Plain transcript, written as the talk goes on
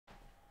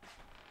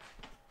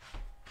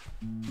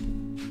When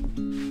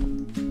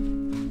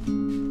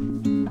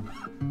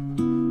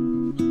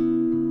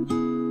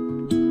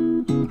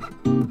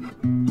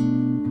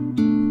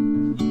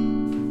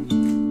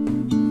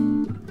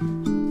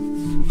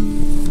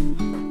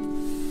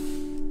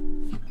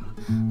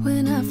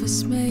I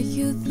first met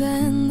you,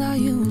 then thought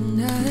you were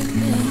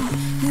nothing.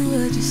 You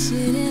were just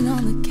sitting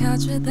on the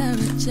couch without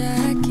a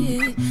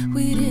jacket.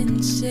 We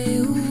didn't say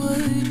a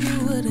word. You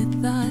would have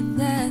thought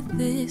that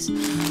this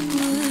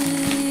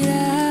would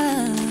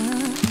end.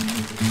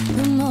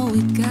 The more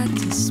we got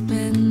to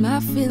spend, my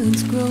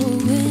feelings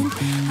growing.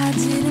 I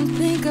didn't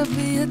think I'd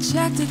be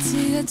attracted to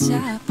your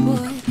type,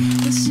 boy.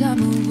 The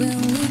summer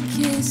when we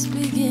kissed,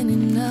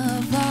 beginning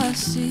of our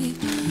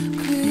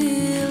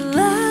secret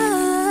love.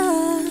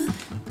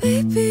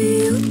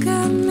 Baby, you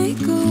got me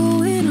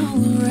going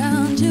all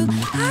around you.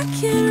 I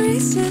can't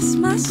resist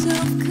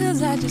myself,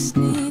 cause I just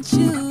need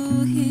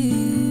you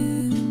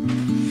here.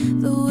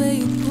 The way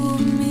you pull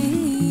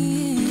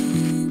me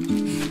in.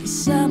 Your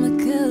summer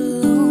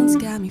cologne's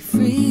got me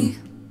free.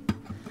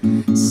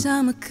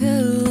 Summer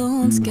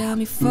cologne's got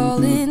me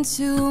falling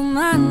to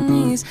my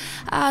knees.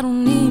 I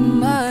don't need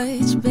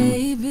much,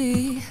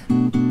 baby.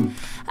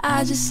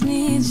 I just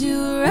need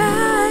you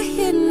right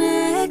here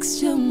next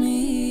to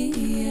me,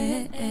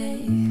 yeah.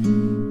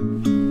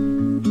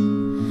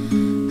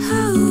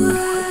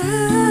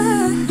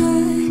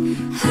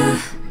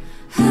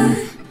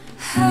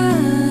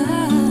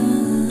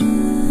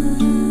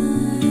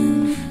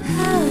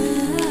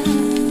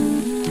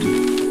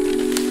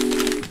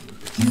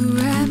 You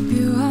wrap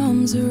your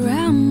arms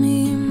around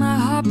me, my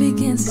heart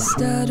begins to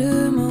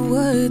stutter, my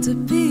words are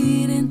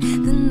beating.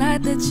 The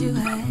night that you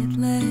had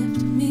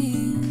left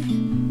me,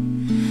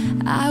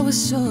 I was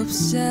so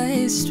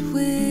obsessed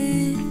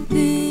with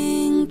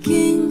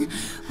thinking.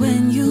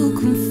 When you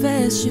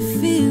confess your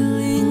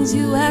feelings,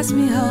 you ask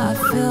me how I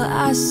feel.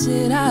 I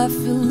said I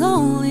feel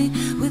lonely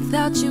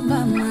without you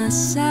by my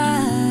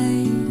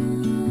side.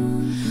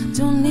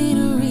 Don't need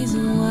a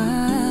reason why.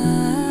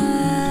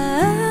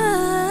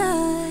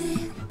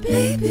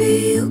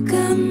 Baby, you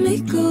got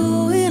me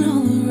going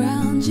all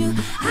around you.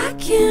 I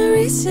can't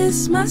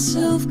resist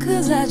myself,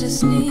 cause I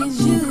just need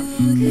you.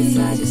 Cause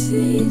I just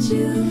need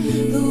you.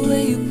 The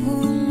way you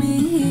pull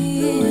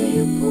me, the way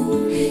you pull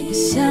me. Your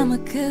summer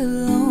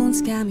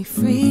cologne's got me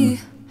free.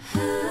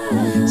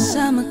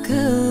 Summer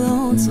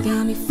cologne's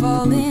got me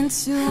falling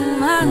to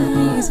my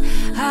knees.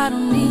 I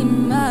don't need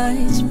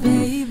much,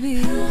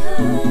 baby.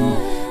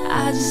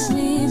 I just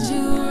need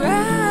you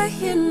right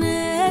here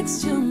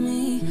next to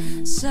me.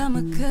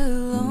 Summer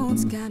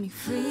cologne's got me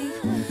free.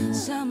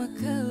 Summer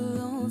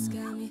cologne's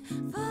got me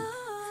falling.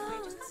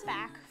 I just got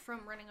back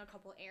from running a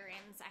couple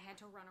errands. I had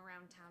to run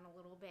around town a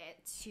little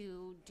bit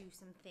to do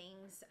some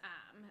things.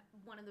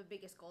 One of the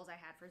biggest goals I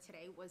had for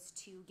today was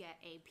to get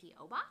a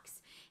P.O.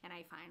 box, and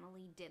I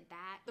finally did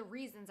that. The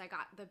reasons I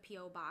got the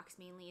P.O. box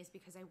mainly is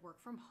because I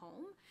work from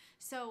home.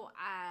 So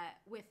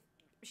with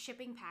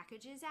shipping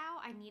packages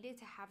out, I needed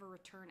to have a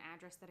return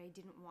address that I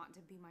didn't want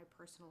to be my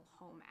personal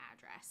home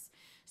address.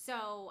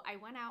 So I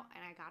went out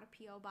and I got a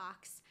P.O.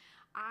 box.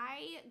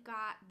 I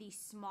got the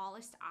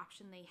smallest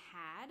option they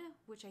had,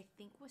 which I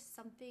think was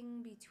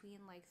something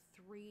between like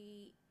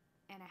 3.5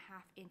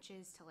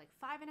 inches to like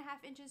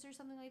 5.5 inches or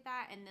something like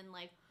that, and then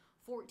like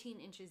 14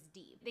 inches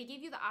deep. They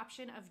gave you the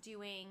option of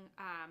doing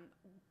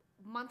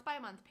month by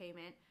month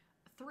payment,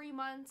 3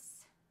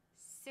 months,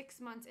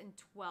 6 months, and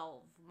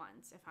 12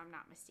 months, if I'm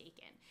not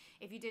mistaken.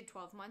 If you did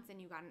 12 months,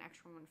 then you got an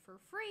extra one for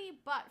free.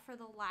 But for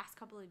the last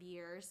couple of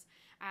years,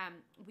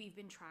 we've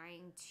been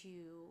trying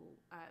to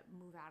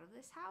move out of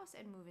this house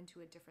and move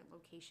into a different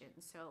location.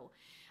 So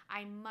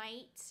I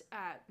might,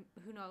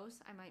 who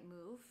knows, I might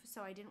move.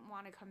 So I didn't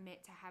want to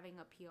commit to having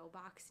a P.O.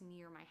 box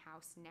near my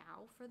house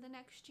now for the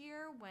next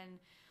year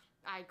when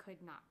I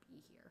could not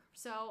be here.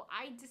 So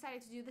I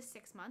decided to do the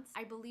 6 months.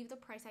 I believe the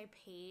price I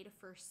paid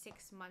for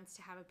 6 months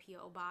to have a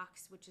P.O.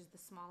 box, which is the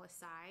smallest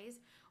size,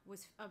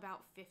 was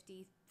about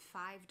 $55,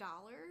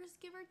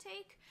 give or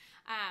take,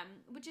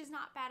 which is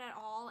not bad at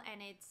all,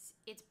 and it's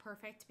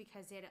perfect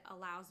because it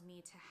allows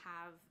me to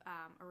have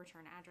a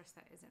return address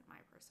that isn't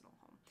my personal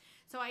home.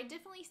 So I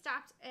definitely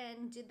stopped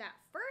and did that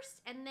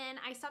first, and then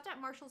I stopped at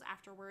Marshall's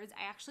afterwards.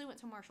 I actually went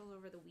to Marshall's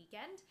over the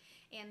weekend,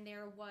 and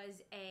there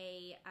was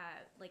a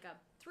like a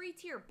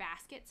 3-tier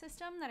basket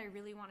system that I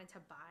really wanted to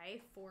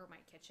buy for my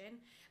kitchen,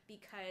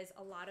 because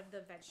a lot of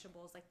the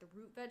vegetables, like the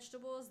root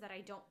vegetables that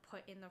I don't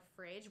put in the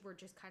fridge, were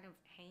just kind of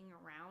hanging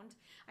around.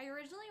 I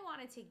originally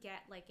wanted to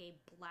get like a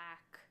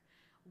black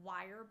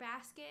wire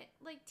basket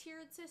like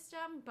tiered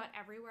system, but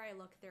everywhere I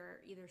look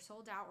they're either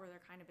sold out or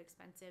they're kind of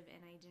expensive,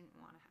 and I didn't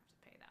want to have to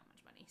pay that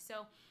much money.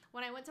 So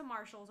when I went to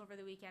Marshall's over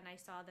the weekend, I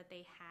saw that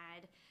they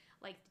had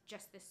like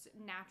just this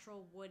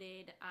natural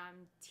wooded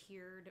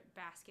tiered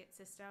basket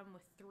system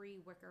with 3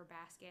 wicker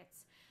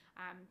baskets.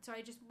 So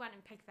I just went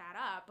and picked that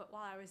up. But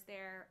while I was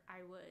there,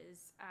 I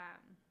was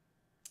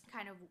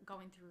kind of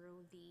going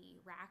through the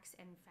racks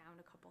and found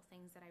a couple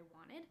things that I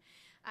wanted.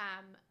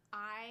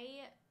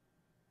 I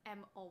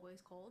am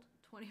always cold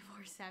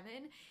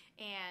 24/7.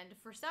 And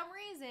for some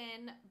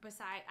reason,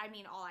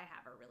 all I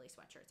have are really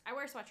sweatshirts. I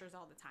wear sweatshirts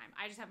all the time.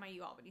 I just have my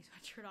U Albany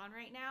sweatshirt on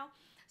right now.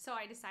 So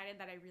I decided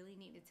that I really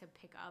needed to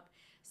pick up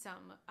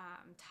some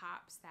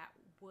tops that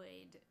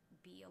would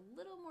be a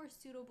little more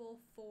suitable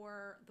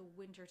for the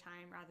winter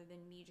time rather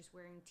than me just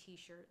wearing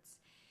t-shirts,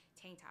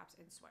 tank tops,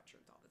 and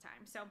sweatshirts all the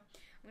time. So I'm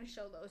going to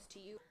show those to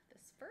you.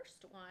 This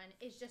first one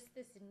is just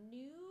this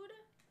nude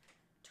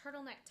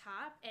turtleneck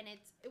top, and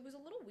it was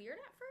a little weird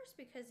at first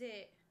because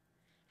it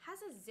has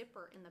a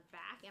zipper in the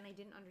back, and I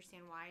didn't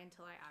understand why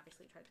until I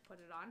obviously tried to put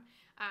it on,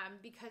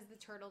 because the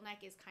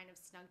turtleneck is kind of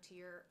snug to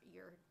your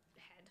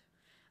head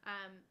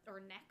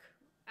or neck.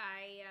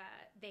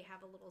 They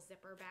have a little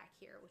zipper back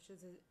here, which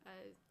is a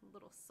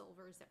little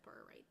silver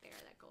zipper right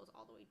there that goes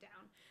all the way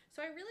down.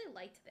 So I really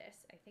liked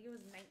this. I think it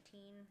was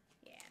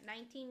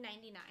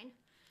 $19.99.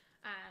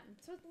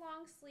 So it's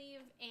long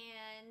sleeve,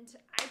 and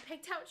I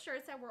picked out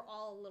shirts that were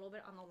all a little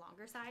bit on the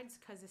longer sides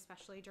because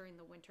especially during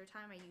the winter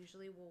time, I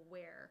usually will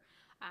wear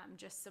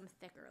just some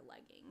thicker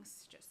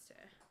leggings just to,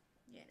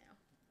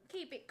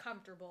 keep it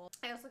comfortable.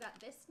 I also got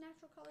this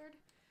natural colored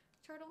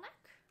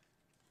turtleneck.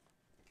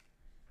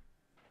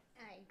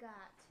 I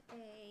got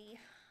a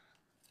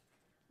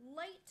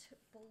light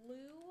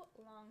blue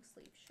long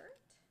sleeve shirt.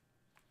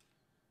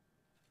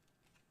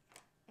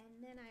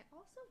 And then I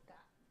also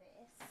got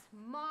this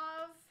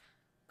mauve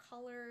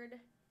colored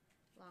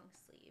long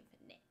sleeve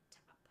knit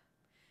top.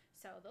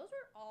 So those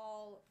were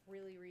all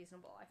really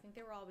reasonable. I think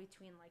they were all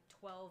between like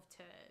 12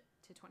 to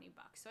 20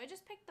 bucks. So I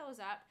just picked those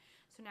up.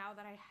 So now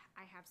that I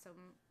have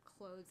some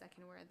clothes I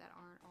can wear that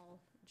aren't all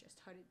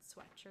just hooded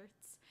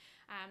sweatshirts.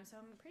 So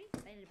I'm pretty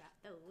excited about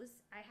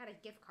those. I had a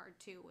gift card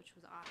too, which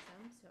was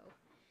awesome.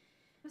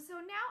 So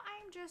now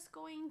I'm just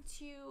going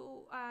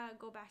to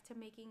go back to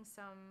making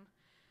some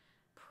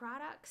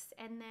products,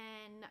 and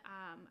then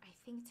I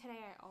think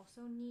today I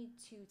also need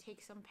to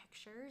take some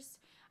pictures.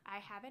 I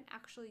haven't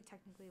actually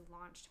technically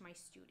launched my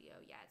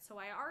studio yet. So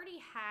I already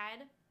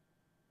had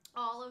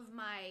all of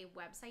my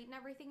website and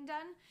everything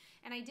done,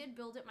 and I did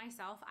build it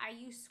myself. I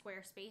use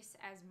Squarespace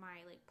as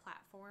my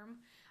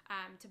platform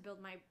to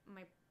build my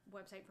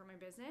website for my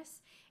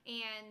business,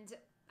 and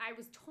I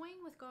was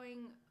toying with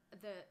going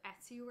the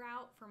Etsy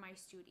route for my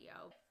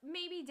studio.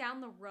 Maybe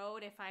down the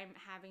road, if I'm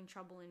having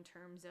trouble in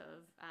terms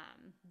of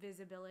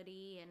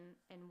visibility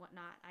and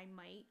whatnot, I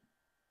might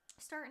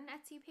start an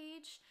Etsy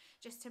page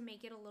just to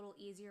make it a little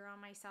easier on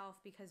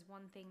myself, because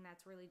one thing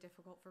that's really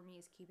difficult for me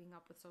is keeping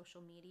up with social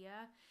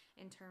media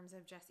in terms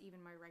of just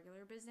even my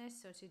regular business.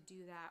 So to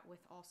do that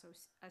with also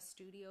a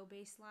studio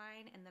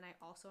baseline, and then I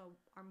also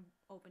am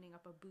opening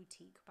up a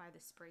boutique by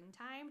the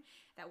springtime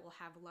that will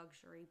have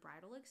luxury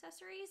bridal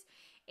accessories,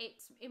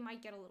 it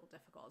might get a little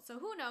difficult. So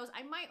who knows,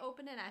 I might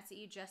open an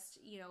Etsy just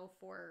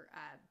for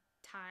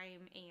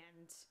time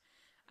and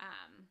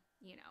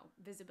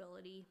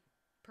visibility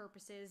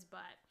purposes,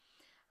 but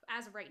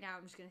as of right now,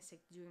 I'm just going to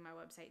stick to doing my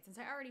website. Since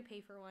I already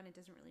pay for one, it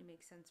doesn't really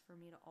make sense for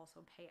me to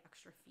also pay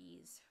extra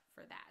fees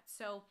for that.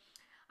 So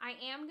I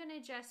am going to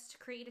just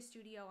create a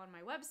studio on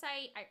my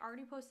website. I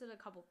already posted a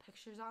couple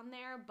pictures on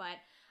there, but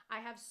I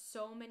have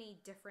so many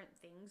different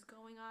things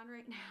going on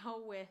right now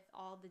with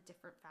all the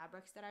different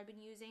fabrics that I've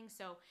been using.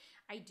 So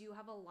I do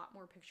have a lot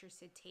more pictures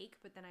to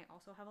take, but then I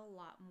also have a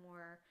lot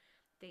more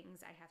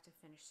things I have to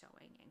finish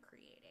sewing and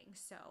creating.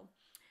 So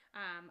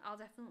I'll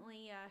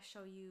definitely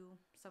show you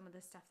some of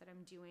the stuff that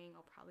I'm doing.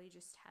 I'll probably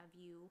just have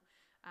you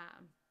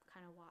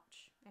kind of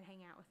watch and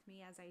hang out with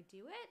me as I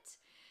do it.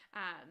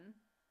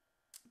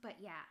 But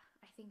yeah,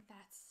 I think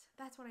that's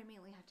what I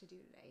mainly have to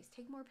do today, is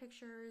take more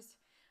pictures,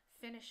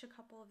 finish a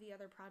couple of the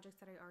other projects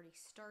that I already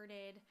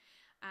started,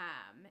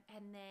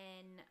 and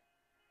then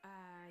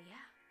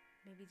yeah,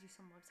 maybe do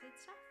some website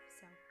stuff.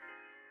 So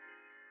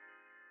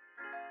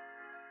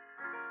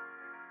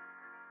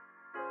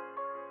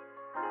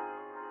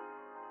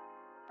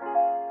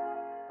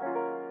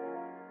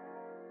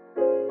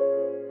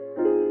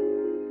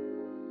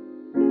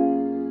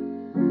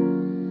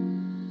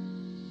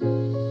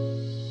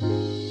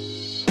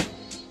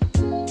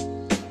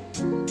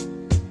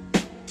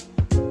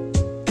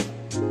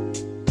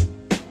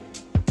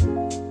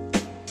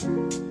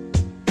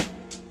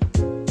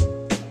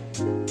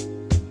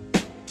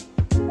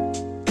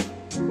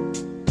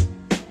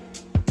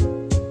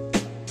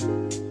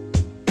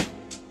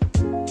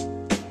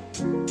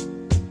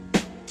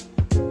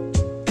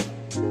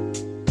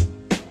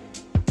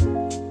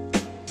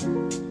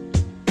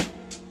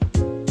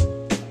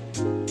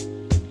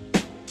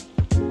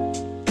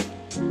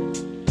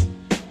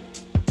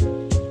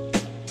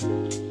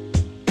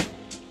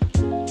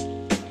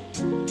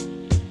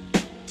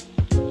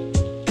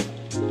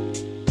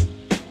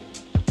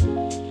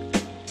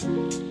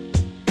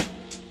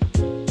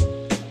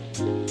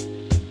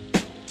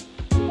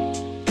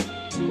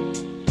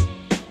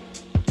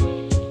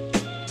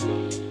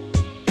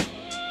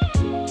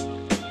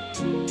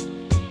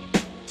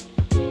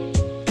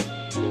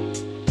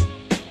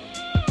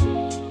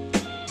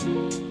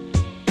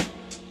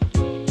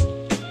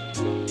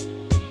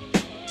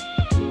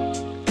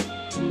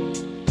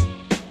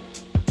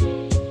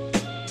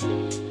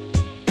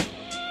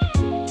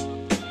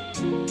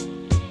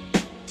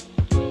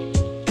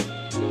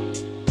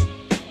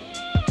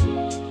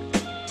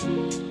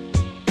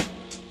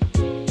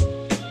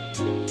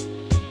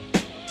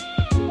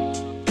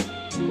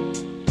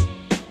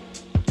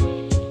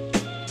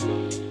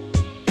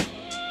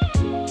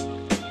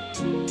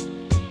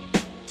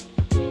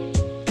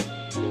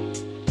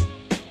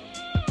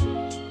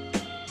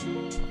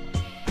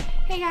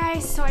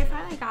guys, so I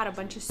finally got a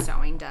bunch of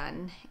sewing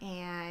done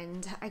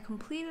and I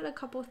completed a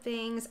couple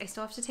things. I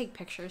still have to take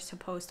pictures to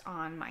post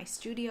on my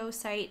studio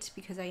site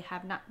because I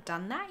have not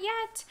done that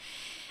yet.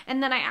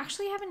 And then I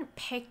actually haven't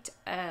picked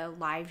a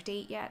live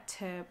date yet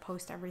to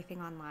post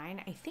everything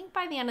online. I think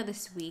by the end of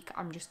this week,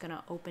 I'm just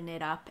gonna open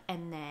it up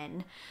and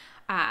then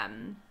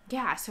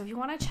yeah, so if you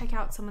want to check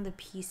out some of the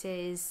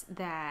pieces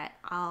that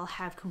I'll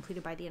have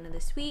completed by the end of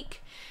this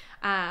week,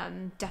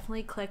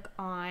 definitely click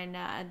on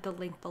the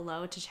link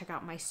below to check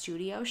out my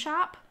studio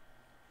shop.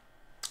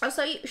 I'll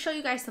show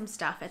you guys some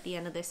stuff at the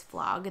end of this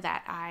vlog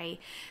that I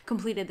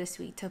completed this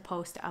week to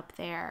post up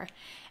there.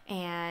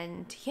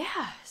 And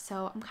yeah,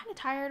 so I'm kind of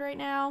tired right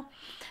now.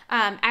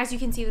 As you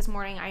can see this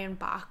morning, I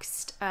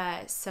unboxed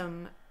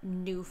some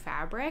new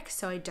fabric,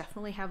 so I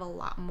definitely have a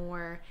lot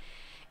more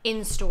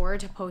in store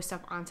to post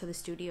up onto the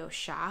studio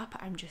shop.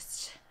 I'm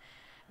just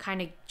kind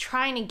of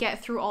trying to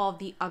get through all of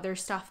the other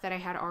stuff that I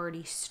had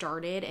already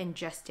started and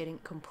just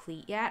didn't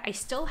complete yet. I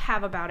still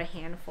have about a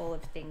handful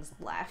of things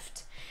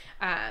left.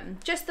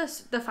 Just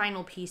the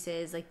final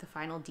pieces, like the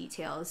final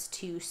details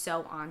to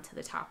sew onto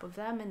the top of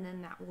them, and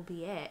then that will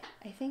be it.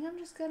 I think I'm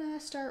just gonna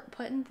start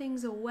putting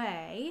things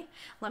away.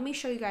 Let me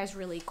show you guys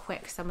really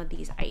quick some of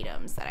these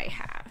items that I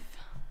have.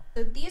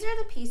 So these are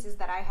the pieces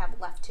that I have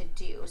left to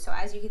do. So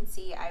as you can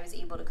see, I was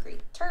able to create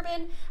the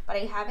turban, but I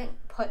haven't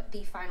put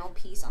the final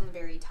piece on the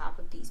very top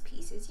of these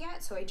pieces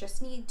yet. So I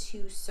just need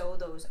to sew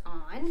those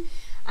on.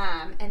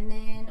 And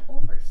then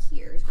over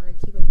here is where I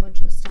keep a bunch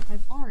of the stuff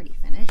I've already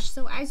finished.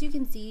 So as you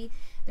can see,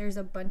 there's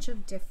a bunch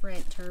of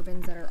different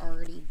turbans that are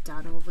already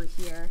done over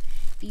here.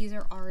 These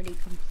are already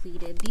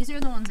completed. These are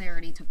the ones I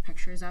already took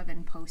pictures of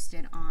and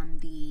posted on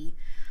the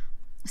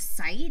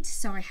site.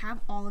 So I have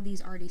all of these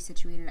already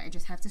situated. I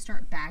just have to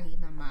start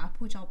bagging them up,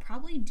 which I'll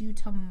probably do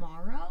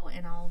tomorrow,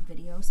 and I'll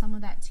video some of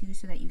that too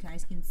so that you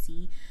guys can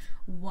see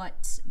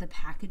what the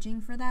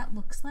packaging for that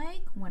looks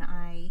like when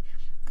I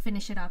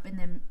finish it up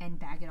and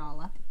bag it all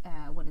up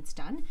when it's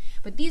done.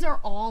 But these are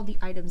all the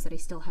items that I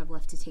still have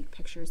left to take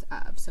pictures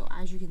of. So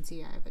as you can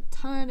see, I have a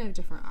ton of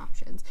different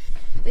options.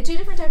 The two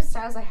different types of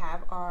styles I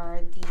have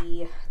are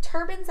the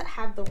turbans that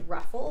have the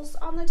ruffles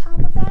on the top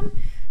of them.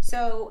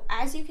 So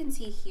as you can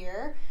see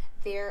here,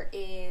 there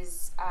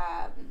is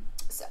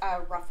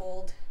a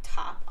ruffled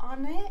top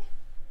on it.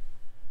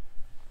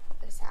 Pull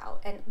this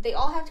out, and they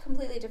all have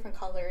completely different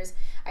colors.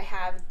 I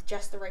have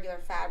just the regular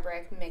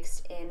fabric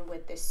mixed in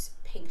with this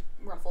pink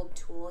ruffled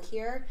tulle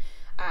here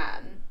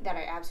that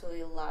I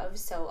absolutely love.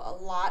 So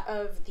a lot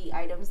of the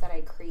items that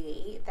I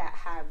create that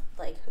have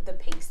like the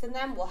pinks in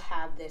them will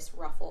have this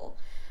ruffle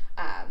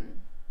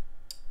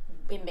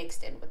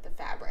mixed in with the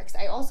fabrics.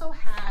 I also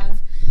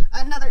have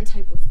another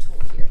type of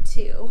tulle here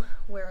too,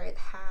 where it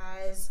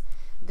has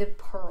the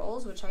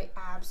pearls, which I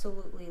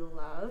absolutely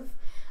love.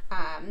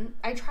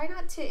 I try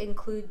not to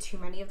include too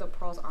many of the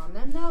pearls on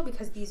them though,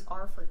 because these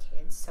are for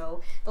kids.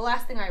 So the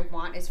last thing I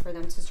want is for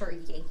them to start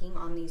yanking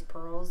on these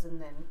pearls,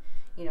 and then,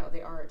 you know,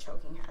 they are a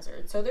choking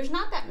hazard. So there's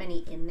not that many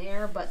in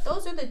there, but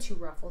those are the two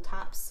ruffle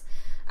tops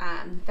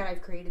that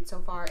I've created so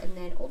far. And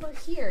then over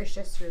here is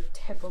just your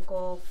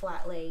typical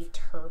flat lay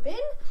turban.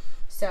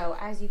 So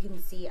as you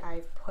can see,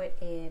 I've put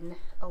in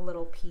a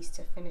little piece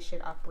to finish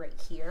it up right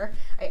here.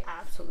 I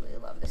absolutely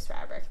love this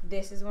fabric.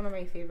 This is one of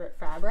my favorite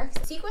fabrics.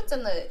 The sequins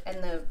and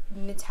the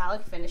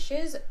metallic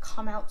finishes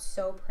come out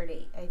so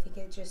pretty. I think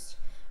it just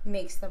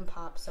makes them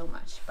pop so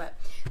much. But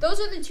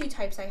those are the two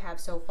types I have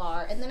so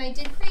far. And then I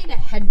did create a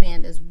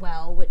headband as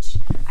well, which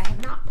I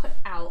have not put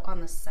out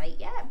on the site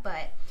yet,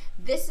 but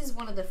this is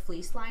one of the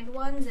fleece lined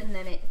ones, and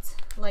then it's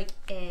like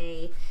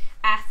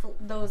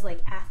those like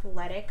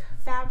athletic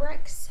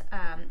fabrics,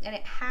 and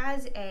it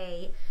has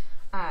a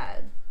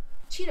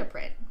cheetah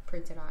print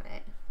printed on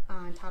it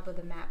on top of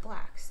the matte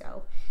black.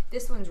 So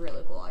this one's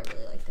really cool. I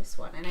really like this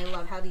one, and I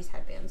love how these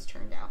headbands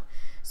turned out.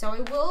 So I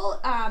will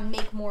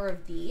make more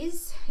of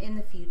these in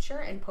the future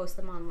and post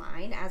them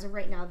online. As of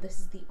right now, this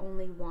is the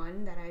only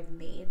one that I've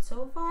made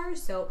so far,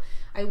 so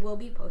I will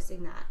be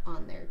posting that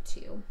on there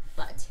too.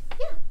 But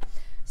yeah,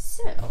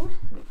 so let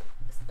me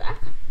put this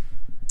back.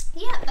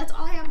 Yeah, that's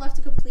all I have left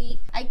to complete.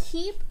 I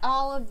keep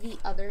all of the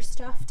other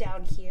stuff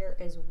down here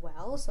as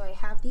well. So I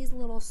have these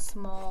little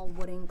small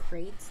wooden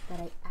crates that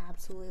I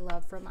absolutely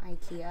love from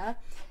IKEA.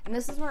 And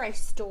this is where I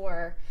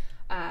store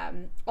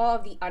all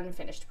of the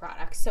unfinished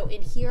products. So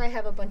in here I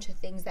have a bunch of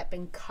things that have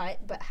been cut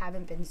but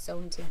haven't been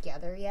sewn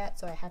together yet,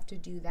 so I have to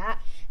do that.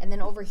 And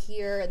then over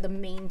here the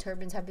main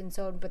turbans have been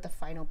sewn, but the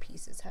final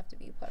pieces have to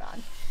be put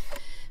on.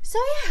 So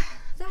yeah,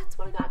 that's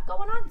what I got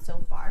going on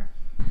so far.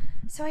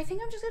 So I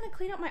think I'm just gonna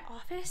clean up my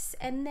office,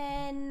 and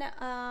then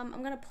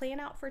I'm gonna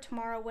plan out for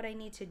tomorrow what I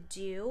need to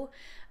do.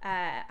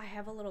 I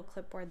have a little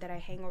clipboard that I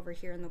hang over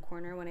here in the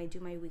corner when I do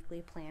my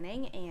weekly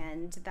planning,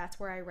 and that's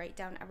where I write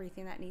down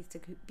everything that needs to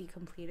be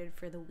completed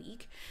for the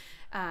week.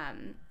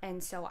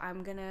 And so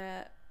I'm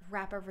gonna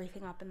wrap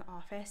everything up in the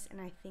office, and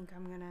I think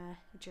I'm gonna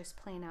just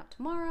plan out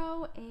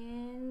tomorrow,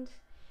 and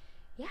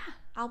yeah,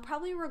 I'll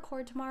probably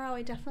record tomorrow.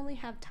 I definitely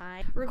have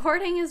time.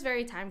 Recording is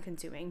very time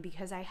consuming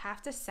because I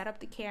have to set up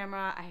the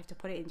camera, I have to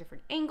put it in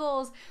different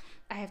angles,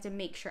 I have to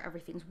make sure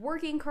everything's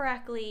working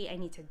correctly, I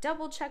need to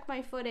double check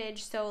my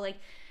footage. So like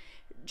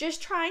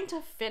just trying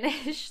to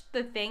finish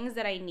the things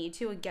that I need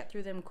to and get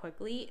through them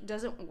quickly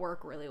doesn't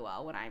work really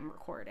well when I'm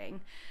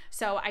recording.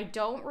 So I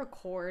don't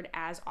record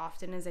as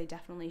often as I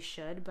definitely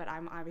should, but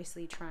I'm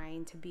obviously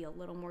trying to be a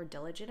little more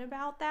diligent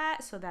about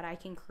that so that I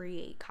can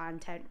create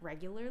content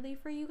regularly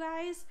for you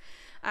guys.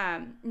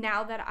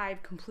 Now that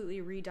I've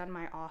completely redone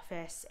my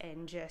office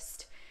and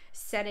just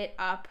set it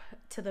up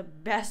to the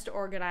best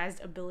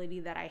organized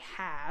ability that I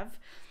have,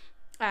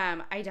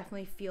 I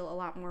definitely feel a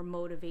lot more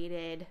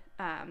motivated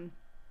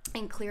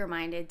and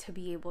clear-minded to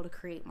be able to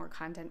create more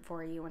content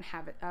for you and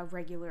have a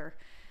regular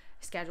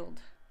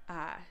scheduled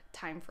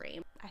time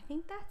frame. I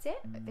think that's it.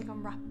 I think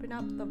I'm wrapping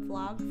up the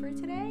vlog for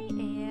today,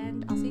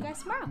 and I'll see you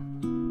guys tomorrow.